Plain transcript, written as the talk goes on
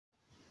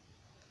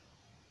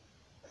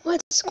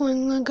What's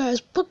going on,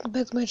 guys? Welcome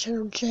back to my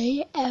channel,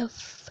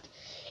 JF.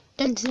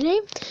 And today,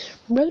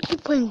 we're going to be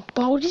playing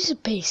Baldis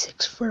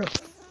Basics for the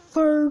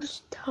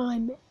first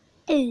time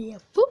ever.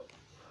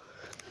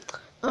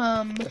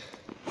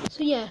 So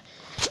yeah,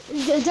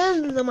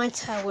 down my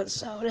title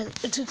itself,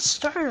 it's a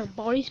start on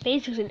Baldis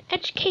Basics in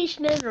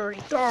Education and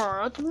Learning.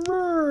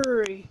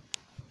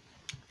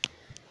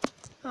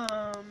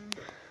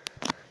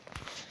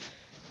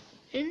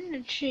 In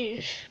the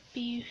chase,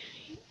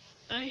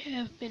 I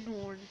have been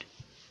warned.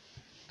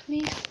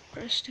 Please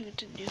press to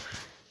continue.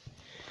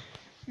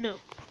 No.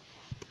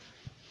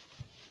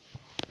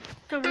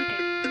 Not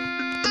working.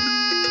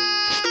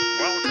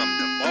 Welcome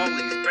to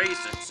Baldis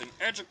Basics in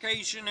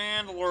Education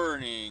and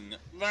Learning.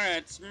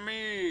 That's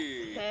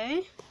me.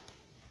 Okay.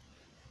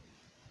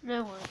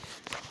 Now what?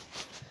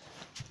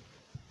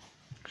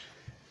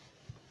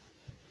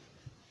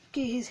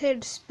 Okay, his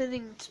head's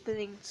spinning.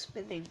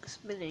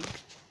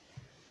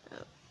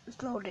 Oh,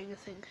 it's loading, I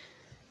think.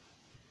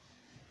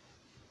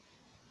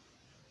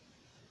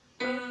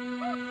 Oh,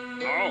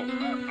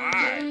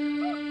 hi.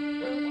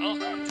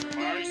 Welcome to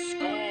my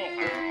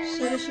schoolhouse.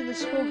 So this is the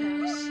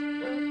schoolhouse.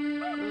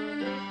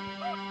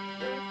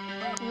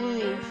 We'll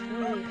leave.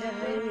 How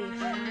do you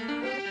leave?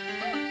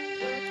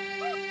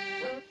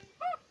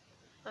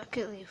 I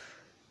can't leave.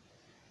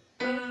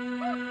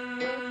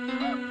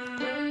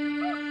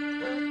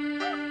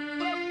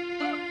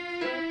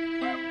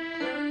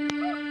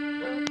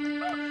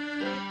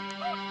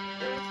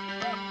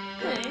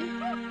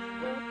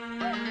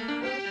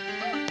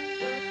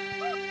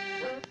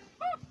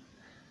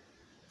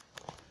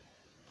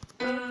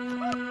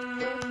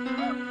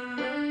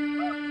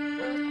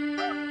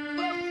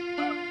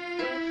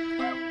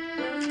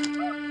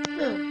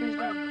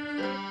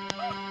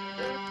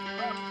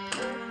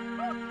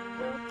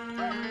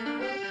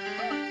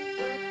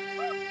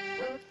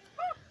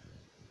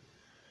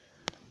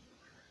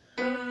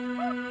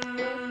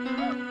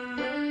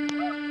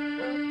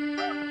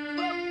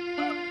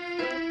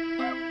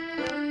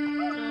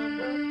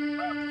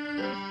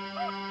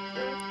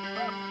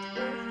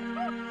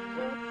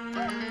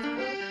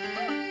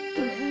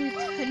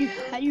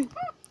 How do you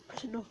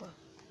press it over?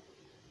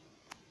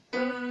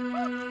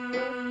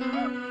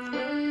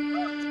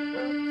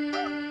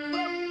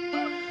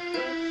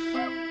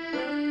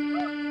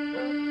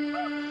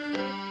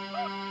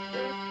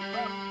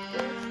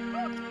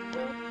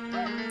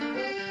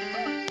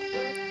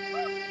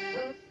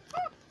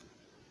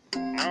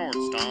 Now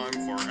it's time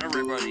for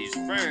everybody's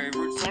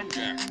favorite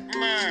subject,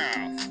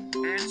 math.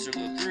 Answer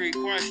the 3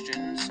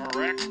 questions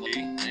correctly,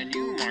 and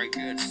you might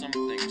get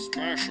something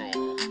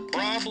special.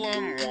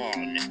 Problem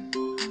 1.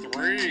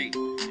 3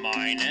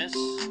 minus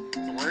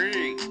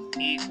 3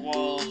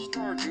 equals,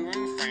 you're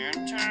doing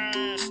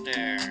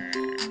fantastic.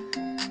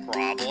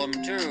 Problem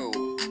 2.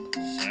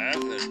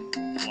 7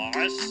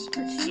 plus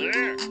 6,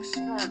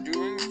 you're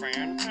doing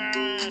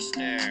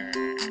fantastic.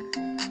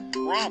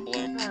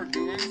 Problem, you're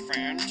doing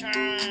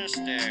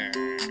fantastic.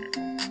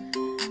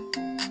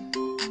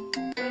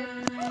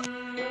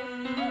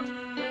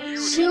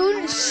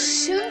 Soon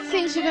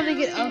things are gonna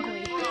get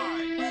ugly.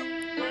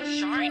 A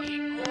shiny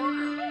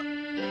quarter.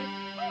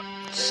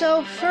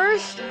 So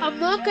first, I'm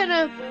not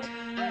gonna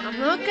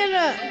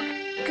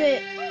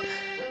get,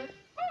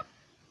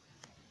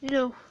 you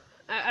know,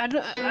 I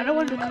don't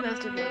want to come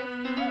after me.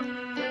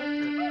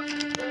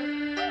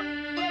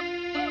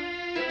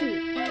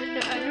 Dude,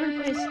 I never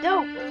put it, no!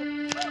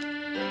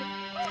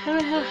 How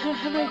do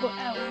I go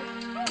out?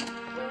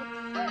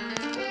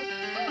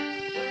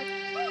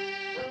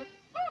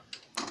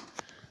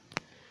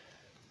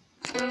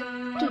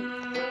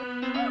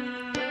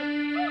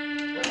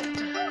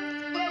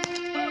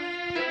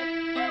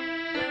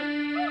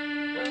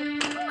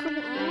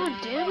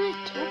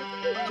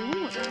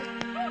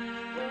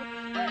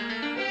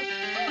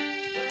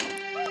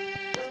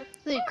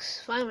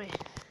 Thanks, finally.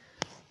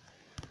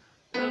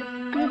 Give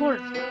me a quarter.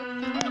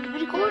 Give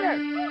me a quarter.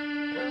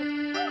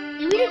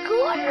 Give me a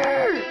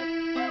quarter.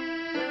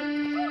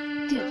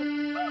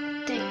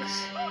 Dude, thanks.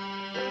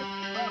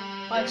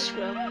 Bye,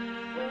 scrub.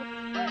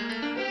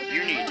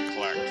 You need to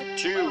collect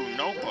 2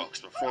 notebooks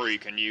before you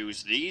can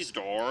use these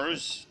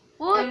doors.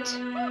 What?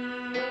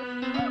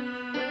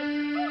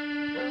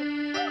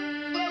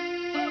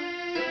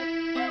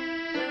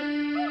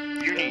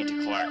 You need to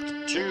collect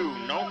 2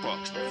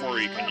 notebooks before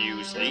you can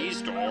use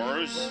these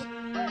doors.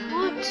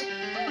 What?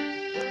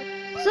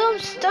 So I'm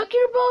stuck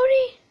here,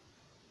 Bodie?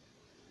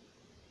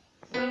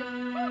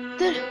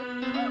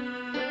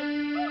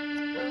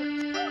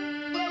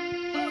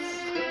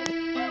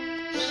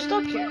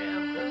 Stuck here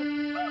now.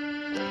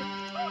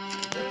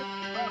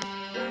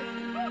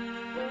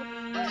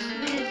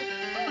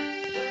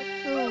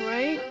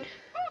 Alright.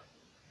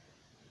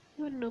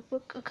 You have a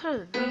notebook? I kind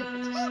of need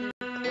this thing.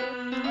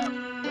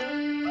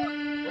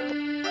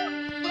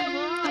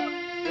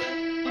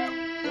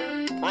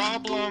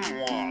 Problem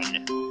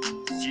 1.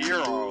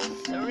 0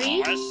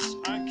 3 plus,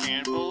 I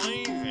can't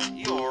believe it,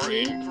 you're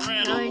 8, 9,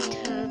 incredible.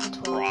 10,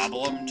 12.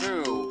 Problem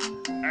 2.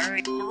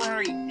 8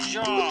 great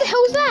job. What the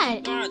hell is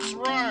that? That's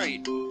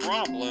right.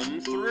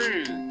 Problem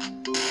 3.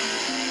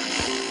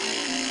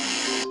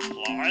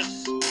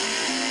 Plus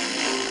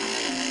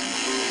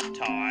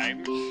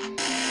times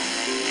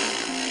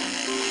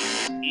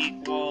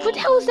equals. What the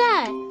hell is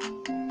that?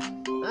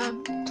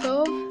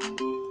 12.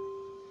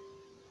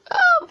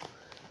 Oh!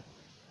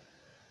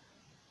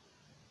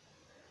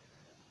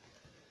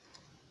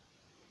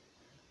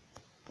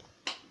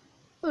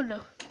 Oh no.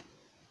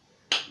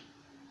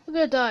 I'm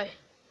gonna die.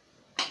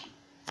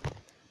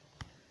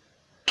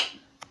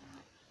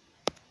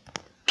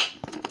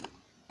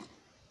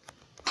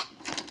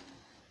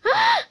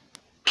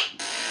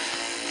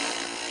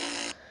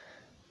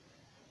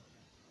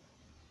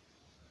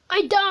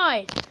 I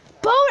died!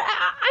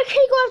 I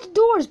can't go out the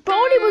doors!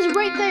 Baldi was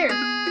right there!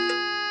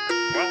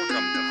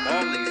 Welcome to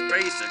Baldis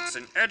Basics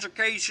in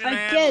Education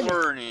and Again.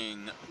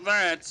 Learning.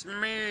 That's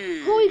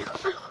me. Holy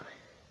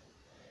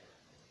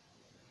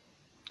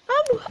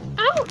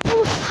I don't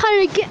know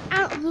how to get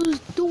out of those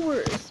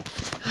doors.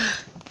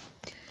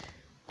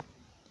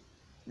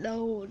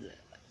 No.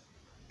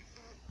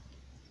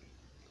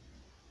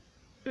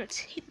 Let's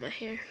heat my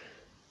hair.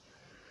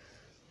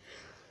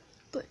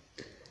 But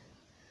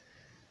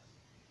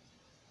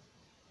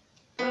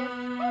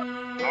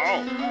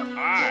Oh,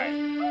 hi.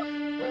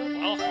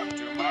 Welcome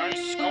to my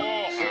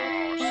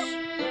schoolhouse.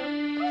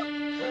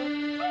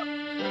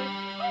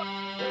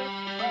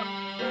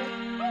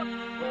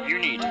 You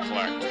need to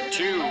collect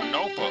 2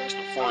 notebooks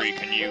before you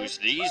can use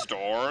these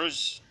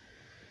doors.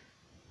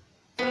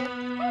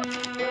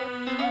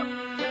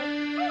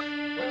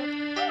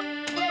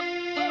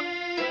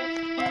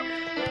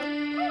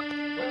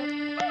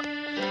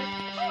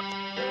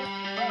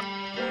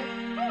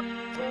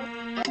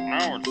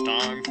 Now it's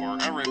time for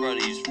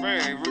everybody's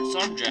favorite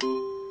subject.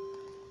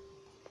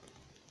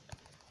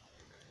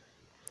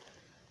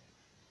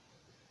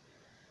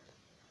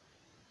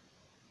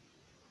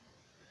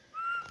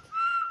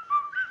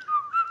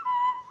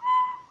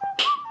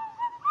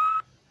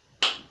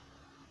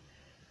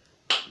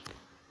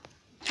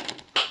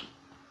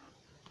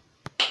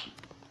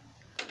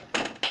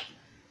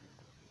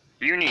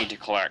 You need to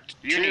collect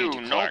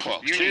 2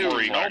 notebooks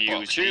before you can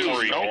use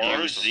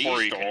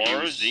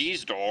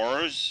these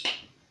doors.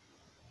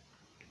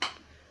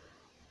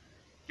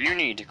 You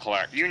need to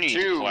collect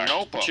 2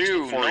 notebooks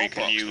before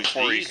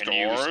you can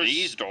use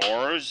these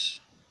doors.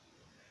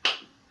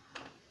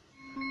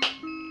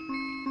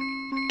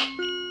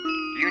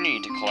 You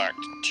need to collect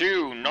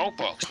 2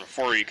 notebooks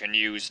before you can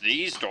use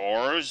these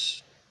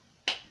doors.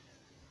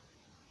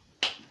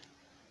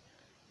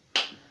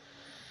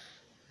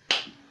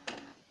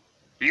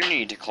 You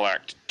need to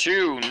collect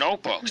 2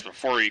 notebooks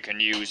before you can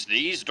use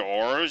these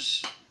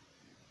doors.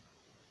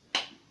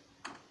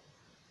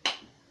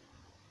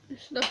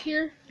 it's not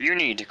here. You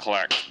need to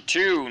collect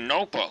 2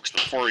 notebooks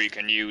before you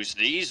can use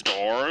these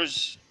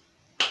doors.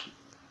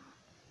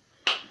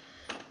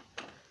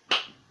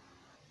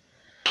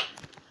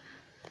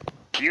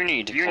 You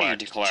need to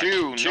collect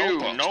 2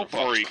 notebooks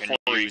before you can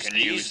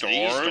use these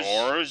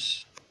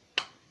doors.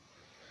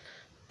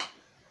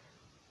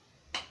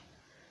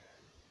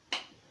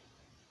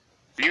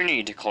 You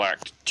need to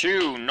collect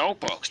 2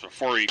 notebooks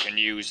before you can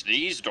use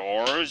these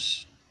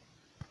doors.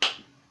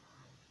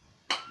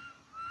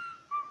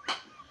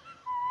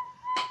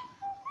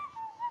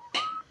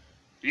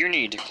 You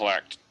need to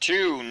collect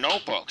 2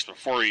 notebooks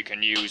before you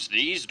can use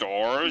these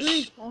doors.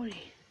 Where's Baldi?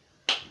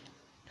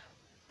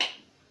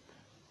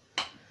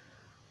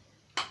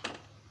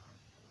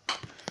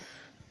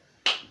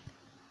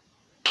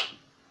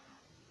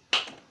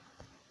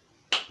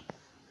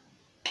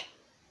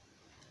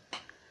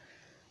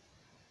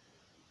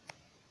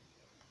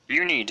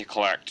 You need to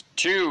collect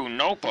 2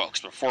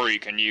 notebooks before you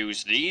can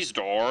use these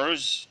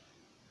doors.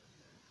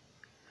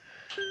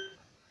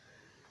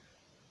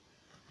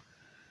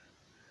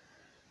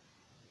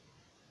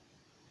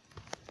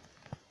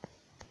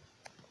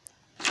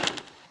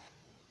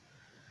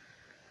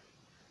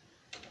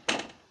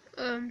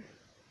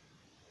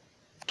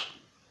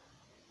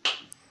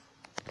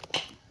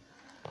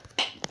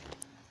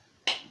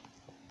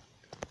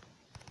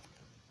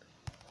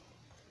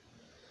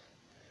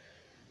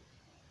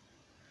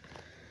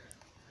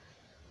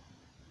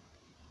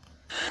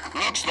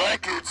 Looks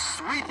like it's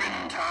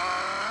sweeping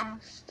time.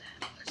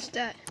 What's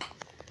that?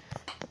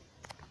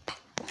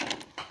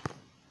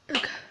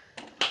 Okay.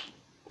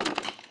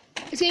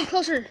 It's getting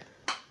closer.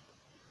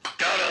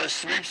 Gotta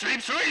sweep,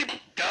 sweep, sweep.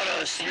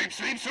 Gotta sweep,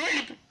 sweep,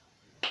 sweep.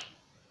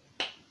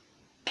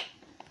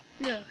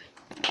 No.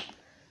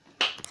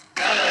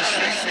 Gotta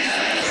sweep, sweep,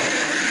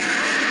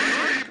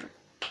 sweep.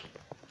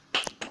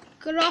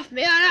 Get off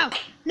me. Oh,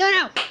 no.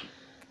 No.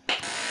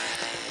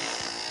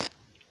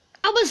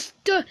 I was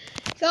doing.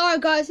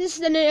 Alright, guys, this is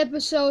the next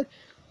episode.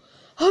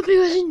 Hope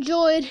you guys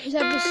enjoyed this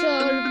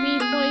episode of me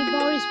playing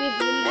Baldis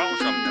Basics.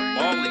 Welcome to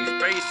Baldis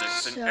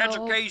Basics in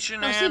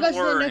Education I'll see you and guys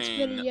in the next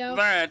Learning. video.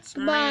 That's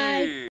Goodbye. me.